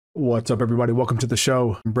What's up, everybody? Welcome to the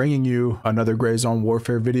show. I'm bringing you another GrayZone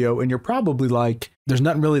Warfare video, and you're probably like, there's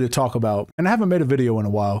nothing really to talk about. And I haven't made a video in a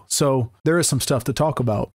while, so there is some stuff to talk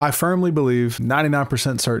about. I firmly believe,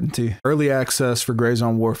 99% certainty, early access for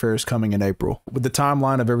GrayZone Warfare is coming in April. With the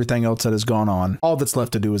timeline of everything else that has gone on, all that's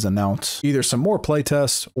left to do is announce either some more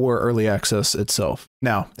playtests or early access itself.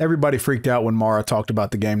 Now, everybody freaked out when Mara talked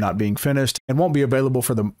about the game not being finished and won't be available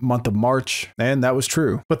for the month of March, and that was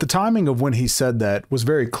true. But the timing of when he said that was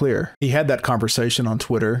very clear. He had that conversation on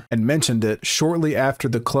Twitter and mentioned it shortly after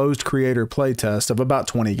the closed creator playtest of about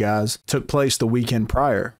 20 guys took place the weekend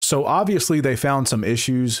prior. So obviously they found some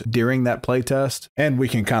issues during that playtest, and we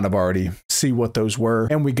can kind of already see what those were,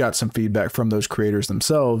 and we got some feedback from those creators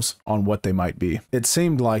themselves on what they might be. It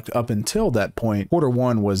seemed like up until that point,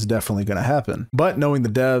 Q1 was definitely going to happen. But knowing the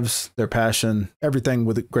devs, their passion, everything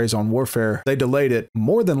with GrayZone Warfare, they delayed it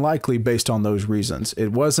more than likely based on those reasons.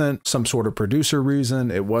 It wasn't some sort of producer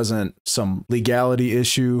reason. It wasn't some legality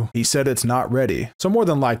issue. He said it's not ready. So more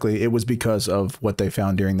than likely it was because of what they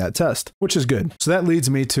found during that test, which is good. So that leads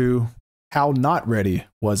me to how not ready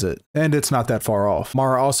was it? And it's not that far off.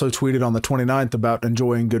 Mara also tweeted on the 29th about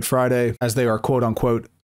enjoying Good Friday as they are quote unquote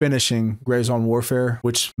finishing GrayZone Warfare,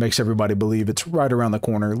 which makes everybody believe it's right around the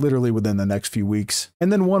corner, literally within the next few weeks.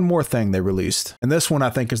 And then one more thing they released, and this one I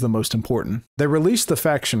think is the most important. They released the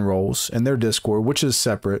faction roles in their Discord, which is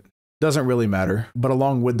separate, doesn't really matter, but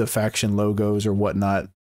along with the faction logos or whatnot,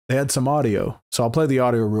 they had some audio. So I'll play the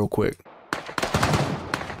audio real quick.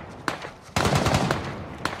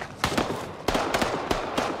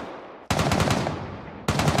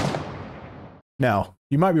 Now,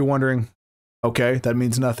 you might be wondering, okay, that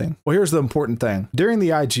means nothing. Well, here's the important thing. During the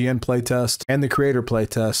IGN playtest and the creator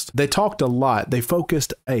playtest, they talked a lot. They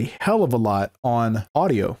focused a hell of a lot on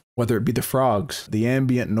audio, whether it be the frogs, the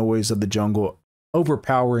ambient noise of the jungle,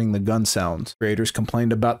 overpowering the gun sounds. Creators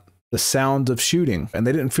complained about the sound of shooting, and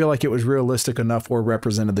they didn't feel like it was realistic enough or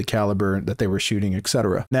represented the caliber that they were shooting,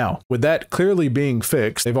 etc. Now, with that clearly being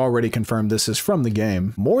fixed, they've already confirmed this is from the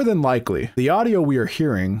game. More than likely, the audio we are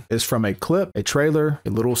hearing is from a clip, a trailer, a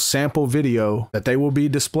little sample video that they will be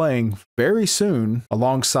displaying very soon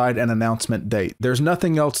alongside an announcement date. There's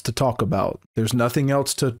nothing else to talk about. There's nothing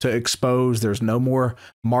else to expose. There's no more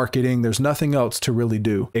marketing. There's nothing else to really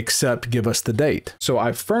do except give us the date. So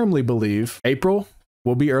I firmly believe April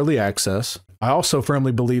will be early access. I also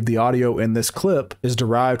firmly believe the audio in this clip is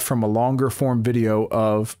derived from a longer form video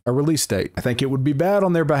of a release date. I think it would be bad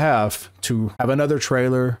on their behalf to have another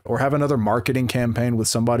trailer or have another marketing campaign with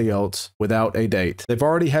somebody else without a date. They've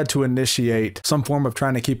already had to initiate some form of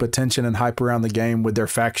trying to keep attention and hype around the game with their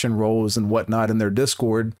faction roles and whatnot in their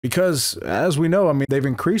Discord, because as we know, I mean, they've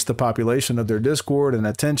increased the population of their Discord and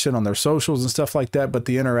attention on their socials and stuff like that, but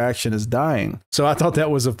the interaction is dying. So I thought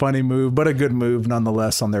that was a funny move, but a good move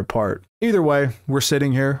nonetheless on their part. Either way, we're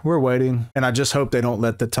sitting here, we're waiting, and I just hope they don't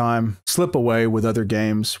let the time slip away with other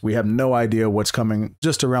games. We have no idea what's coming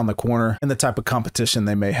just around the corner and the type of competition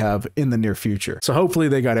they may have in the near future. So hopefully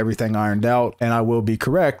they got everything ironed out, and I will be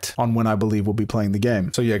correct on when I believe we'll be playing the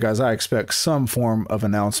game. So yeah, guys, I expect some form of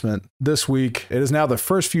announcement this week. It is now the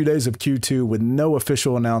first few days of Q2 with no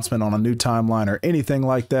official announcement on a new timeline or anything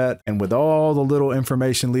like that. And with all the little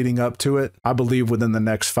information leading up to it, I believe within the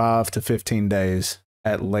next 5 to 15 days,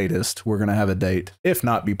 at latest, we're going to have a date, if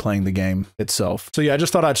not be playing the game itself. So yeah, I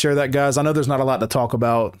just thought I'd share that, guys. I know there's not a lot to talk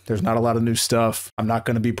about. There's not a lot of new stuff. I'm not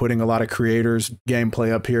going to be putting a lot of creators'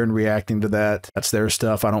 gameplay up here and reacting to that. That's their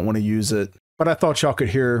stuff. I don't want to use it. But I thought y'all could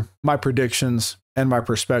hear my predictions and my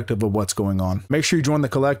perspective of what's going on. Make sure you join the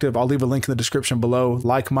collective. I'll leave a link in the description below.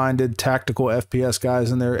 Like-minded, tactical FPS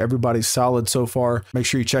guys in there. Everybody's solid so far. Make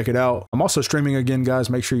sure you check it out. I'm also streaming again, guys.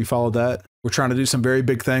 Make sure you follow that. We're trying to do some very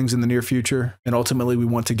big things in the near future, and ultimately we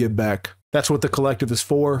want to give back. That's what the collective is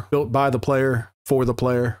for, built by the player, for the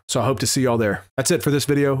player. So I hope to see y'all there. That's it for this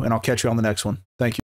video, and I'll catch you on the next one. Thank you.